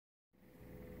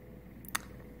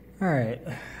Alright,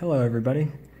 hello everybody.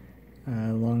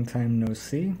 Long time no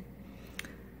see.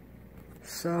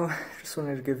 So, just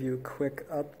wanted to give you a quick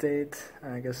update.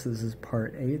 I guess this is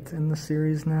part 8 in the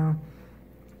series now.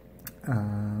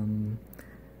 And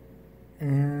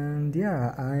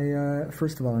yeah,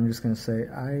 first of all, I'm just going to say,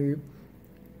 I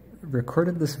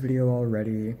recorded this video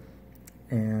already,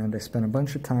 and I spent a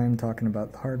bunch of time talking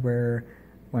about the hardware.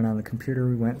 Went on the computer,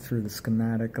 we went through the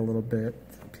schematic a little bit,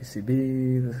 the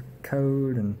PCB, the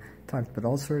code, and talked about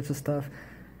all sorts of stuff.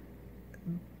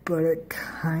 But it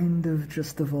kind of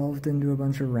just evolved into a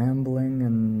bunch of rambling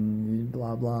and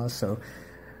blah blah, so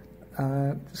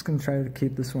just going to try to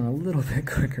keep this one a little bit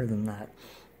quicker than that.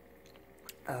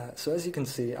 So as you can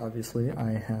see, obviously,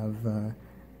 I have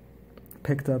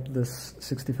picked up this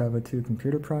 6502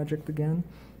 computer project again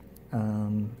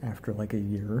after like a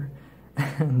year,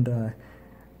 and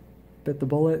bit the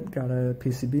bullet, got a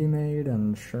PCB made,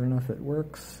 and sure enough it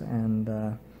works, and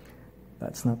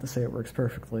that's not to say it works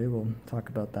perfectly. We'll talk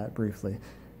about that briefly.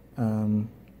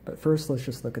 But first, let's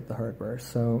just look at the hardware.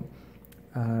 So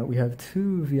we have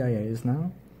two VIAs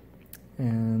now,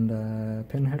 and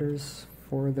pin headers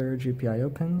for their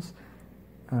GPIO pins.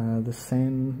 The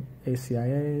same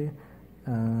ACIA,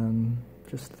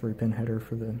 just 3-pin header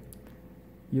for the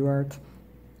UART.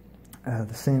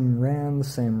 The same RAM, the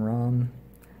same ROM.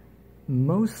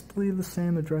 Mostly the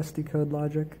same address decode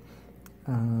logic.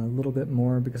 A little bit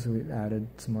more because we added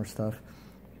some more stuff.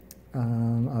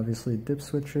 Obviously dip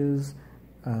switches.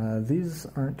 These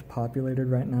aren't populated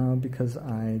right now because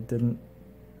I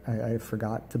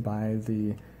forgot to buy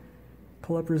the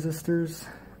pull-up resistors.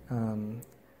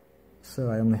 So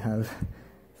I only have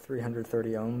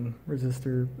 330 ohm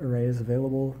resistor arrays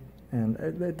available, and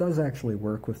it does actually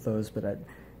work with those, but I,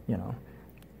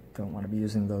 don't want to be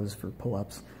using those for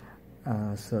pull-ups.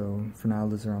 So for now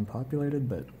those are unpopulated,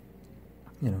 but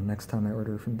next time I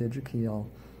order from DigiKey, I'll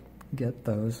get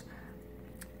those.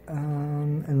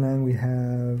 And then we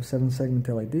have 7-segment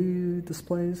LED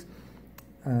displays.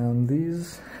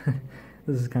 These,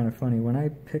 this is kind of funny. When I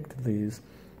picked these,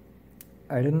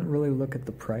 I didn't really look at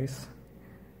the price,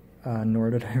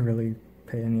 nor did I really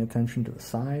pay any attention to the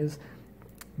size,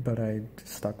 but I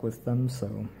stuck with them,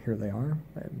 so here they are.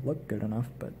 They look good enough,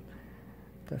 but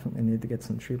definitely need to get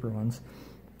some cheaper ones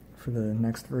for the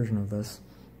next version of this.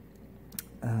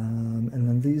 And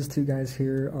then these two guys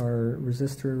here are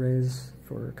resistor arrays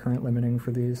for current limiting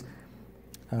for these.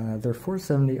 They're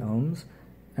 470 ohms,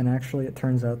 and actually it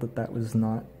turns out that that was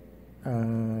not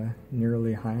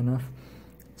nearly high enough.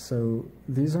 So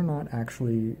these are not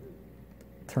actually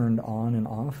turned on and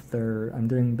off. I'm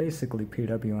doing basically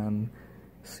PWM,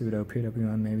 pseudo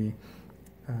PWM maybe,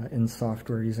 in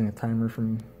software using a timer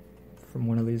from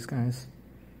one of these guys.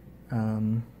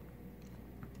 And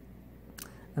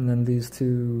then these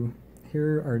two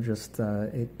here are just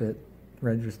 8-bit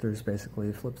registers,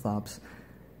 basically flip-flops,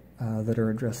 that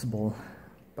are addressable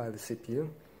by the CPU,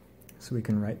 so we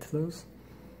can write to those.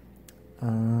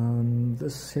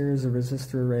 This here is a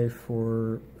resistor array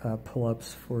for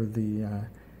pull-ups for the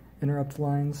interrupt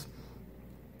lines.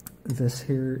 This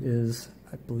here is,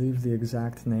 I believe the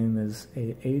exact name is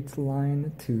a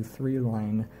 8-line to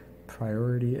 3-line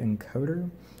priority encoder,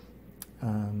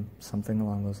 something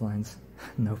along those lines.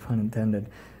 No pun intended.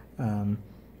 And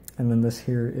then this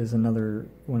here is another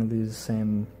one of these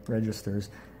same registers.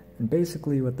 And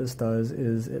basically what this does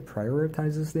is it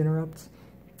prioritizes the interrupts,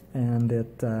 and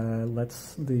it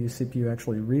lets the CPU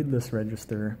actually read this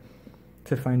register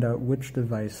to find out which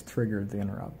device triggered the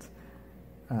interrupt.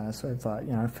 So I thought,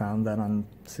 I found that on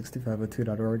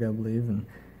 6502.org, I believe, and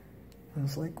I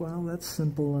was like, well, that's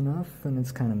simple enough, and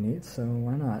it's kind of neat, so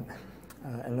why not?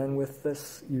 And then with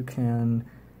this, you can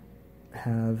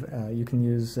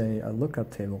use a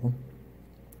lookup table,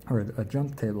 or a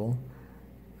jump table,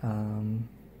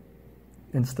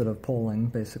 instead of polling,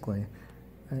 basically,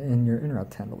 in your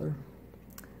interrupt handler.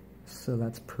 So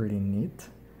that's pretty neat.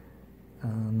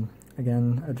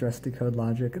 Again, address decode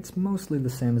logic, it's mostly the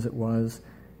same as it was.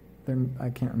 I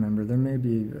can't remember, there may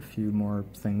be a few more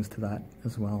things to that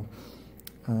as well.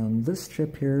 This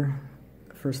chip here,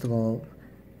 first of all,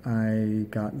 I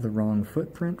got the wrong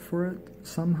footprint for it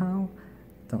somehow.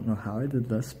 Don't know how I did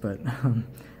this, but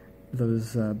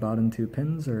those bottom 2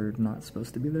 pins are not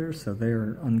supposed to be there, so they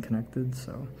are unconnected,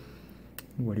 so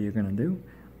what are you going to do?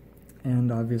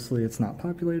 And obviously it's not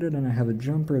populated, and I have a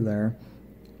jumper there,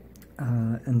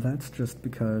 and that's just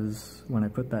because when I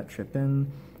put that chip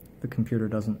in, the computer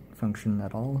doesn't function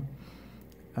at all,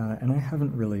 and I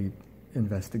haven't really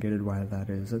investigated why that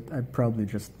is. I probably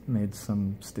just made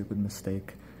some stupid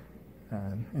mistake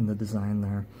in the design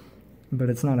there. but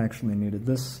it's not actually needed.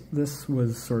 This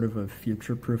was sort of a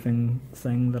future-proofing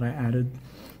thing that I added,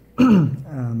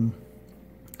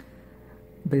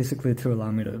 basically to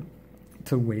allow me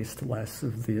to waste less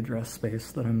of the address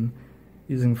space that I'm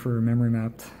using for memory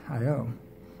mapped I/O.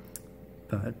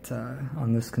 But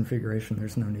on this configuration,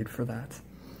 there's no need for that.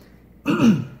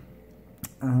 And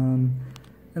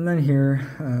then here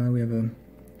we have a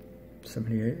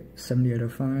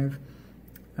 7805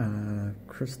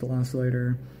 crystal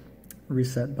oscillator,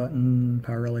 reset button,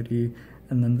 power LED,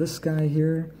 and then this guy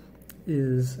here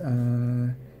is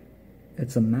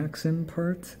it's a Maxim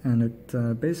part, and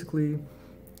it basically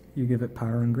you give it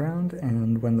power and ground,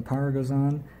 and when the power goes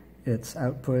on, its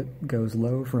output goes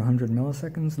low for 100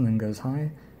 milliseconds and then goes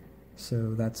high.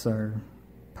 So that's our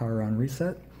power on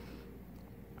reset.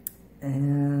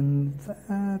 And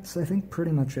that's, I think,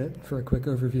 pretty much it for a quick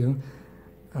overview.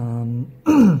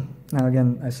 Now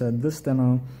again, I said this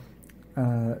demo,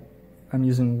 I'm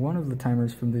using one of the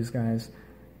timers from these guys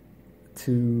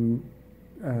to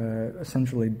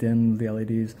essentially dim the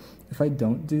LEDs. If I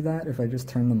don't do that, if I just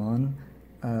turn them on,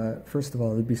 first of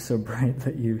all, it'd be so bright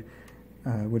that you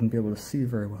wouldn't be able to see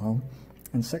very well.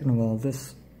 And second of all,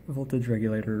 this voltage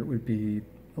regulator would be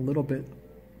a little bit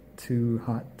too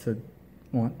hot to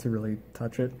want to really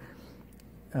touch it.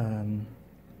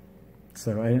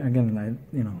 So I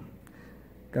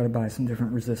got to buy some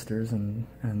different resistors,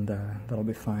 and that'll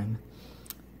be fine.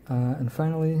 And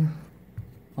finally,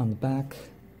 on the back,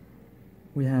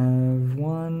 we have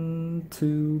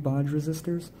 2 baud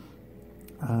resistors.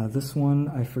 This one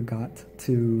I forgot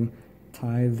to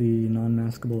tie the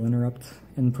non-maskable interrupt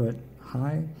input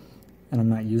high, and I'm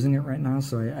not using it right now,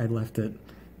 so I left it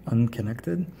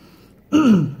unconnected,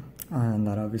 and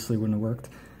that obviously wouldn't have worked.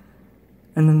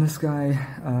 And then this guy,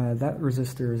 that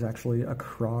resistor is actually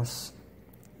across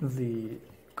the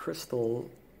crystal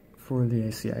for the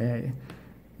ACIA,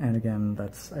 and again,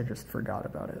 I just forgot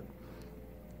about it.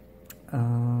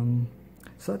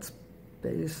 So that's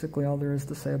basically all there is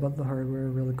to say about the hardware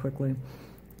really quickly,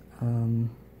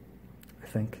 I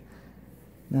think.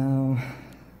 Now,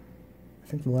 I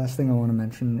think the last thing I want to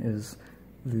mention is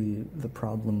the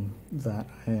problem that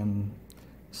I am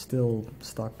still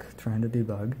stuck trying to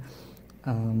debug.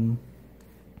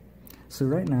 So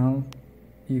right now,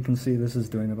 you can see this is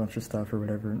doing a bunch of stuff or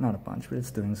whatever, not a bunch, but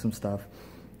it's doing some stuff.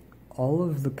 All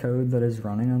of the code that is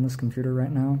running on this computer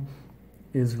right now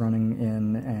is running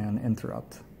in an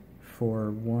interrupt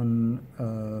for one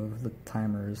of the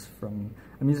timers from,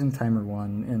 I'm using timer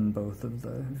 1 in both of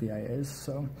the VIAs,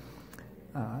 so,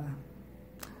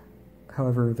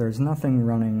 however, there's nothing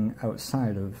running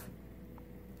outside of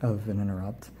an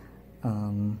interrupt,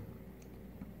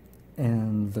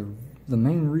 and the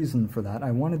main reason for that,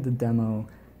 I wanted to demo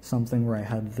something where I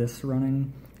had this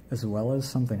running as well as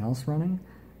something else running,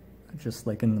 just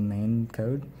like in the main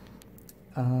code,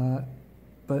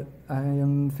 but I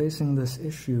am facing this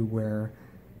issue where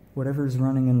whatever's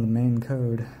running in the main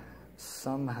code,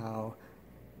 somehow,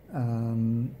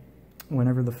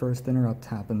 whenever the first interrupt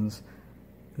happens,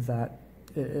 that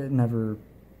it never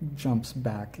jumps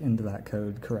back into that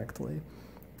code correctly.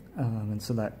 And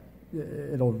so that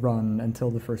it'll run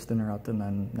until the first interrupt and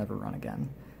then never run again.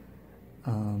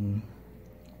 And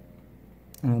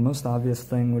the most obvious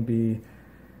thing would be,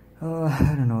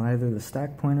 I don't know, either the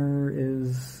stack pointer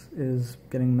is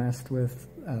getting messed with,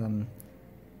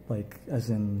 like as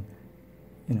in,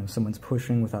 someone's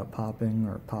pushing without popping,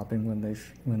 or popping when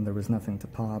there was nothing to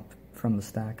pop from the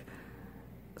stack,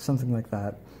 something like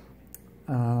that.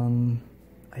 I'm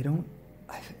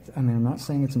not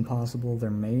saying it's impossible.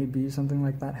 There may be something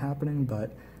like that happening,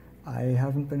 but I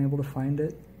haven't been able to find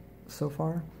it so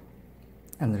far,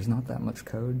 and there's not that much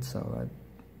code, so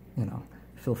I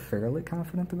feel fairly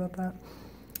confident about that.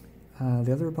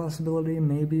 The other possibility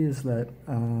maybe is that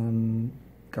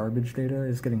garbage data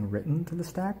is getting written to the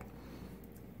stack,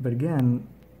 but again,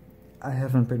 I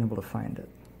haven't been able to find it.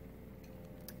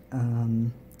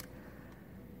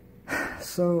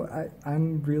 So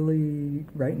I'm really,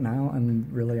 right now, I'm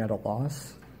really at a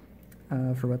loss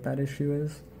for what that issue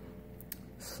is.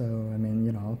 So, I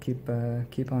mean, I'll keep on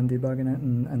debugging it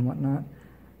and whatnot,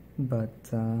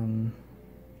 but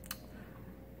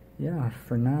yeah,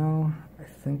 for now, I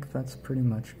think that's pretty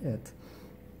much it.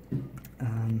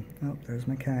 Oh, there's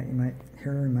my cat. You might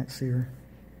hear her, you might see her.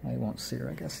 I won't see her,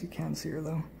 I guess you can see her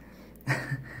though.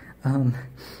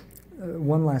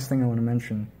 One last thing I want to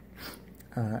mention,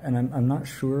 and I'm not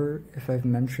sure if I've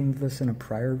mentioned this in a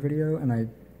prior video, and I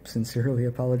sincerely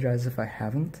apologize if I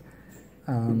haven't,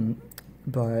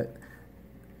 but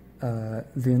the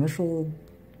initial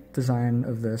design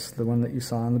of this, the one that you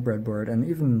saw on the breadboard, and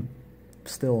even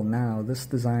still now, this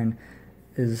design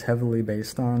is heavily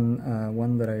based on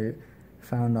one that I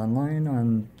found online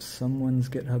on someone's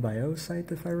GitHub IO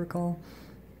site, if I recall.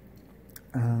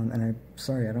 And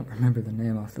sorry, I don't remember the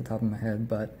name off the top of my head,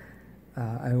 but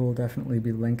I will definitely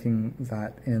be linking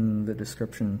that in the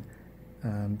description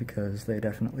because they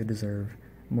definitely deserve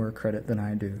more credit than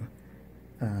I do.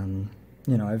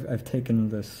 You know, I've taken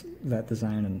that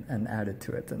design and added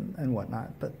to it and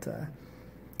whatnot, but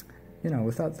you know,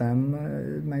 without them,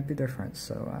 it might be different.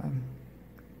 So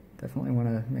definitely want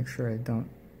to make sure I don't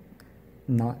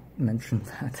not mention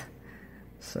that.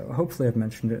 So hopefully I've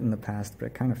mentioned it in the past, but I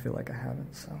kind of feel like I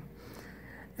haven't. So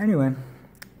anyway,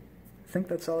 I think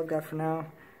that's all I've got for now.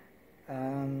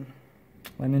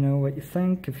 Let me know what you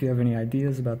think, if you have any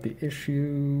ideas about the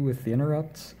issue with the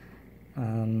interrupts,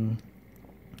 you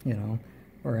know,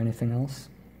 or anything else.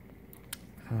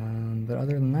 But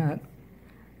other than that,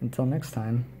 until next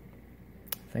time,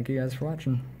 thank you guys for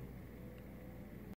watching.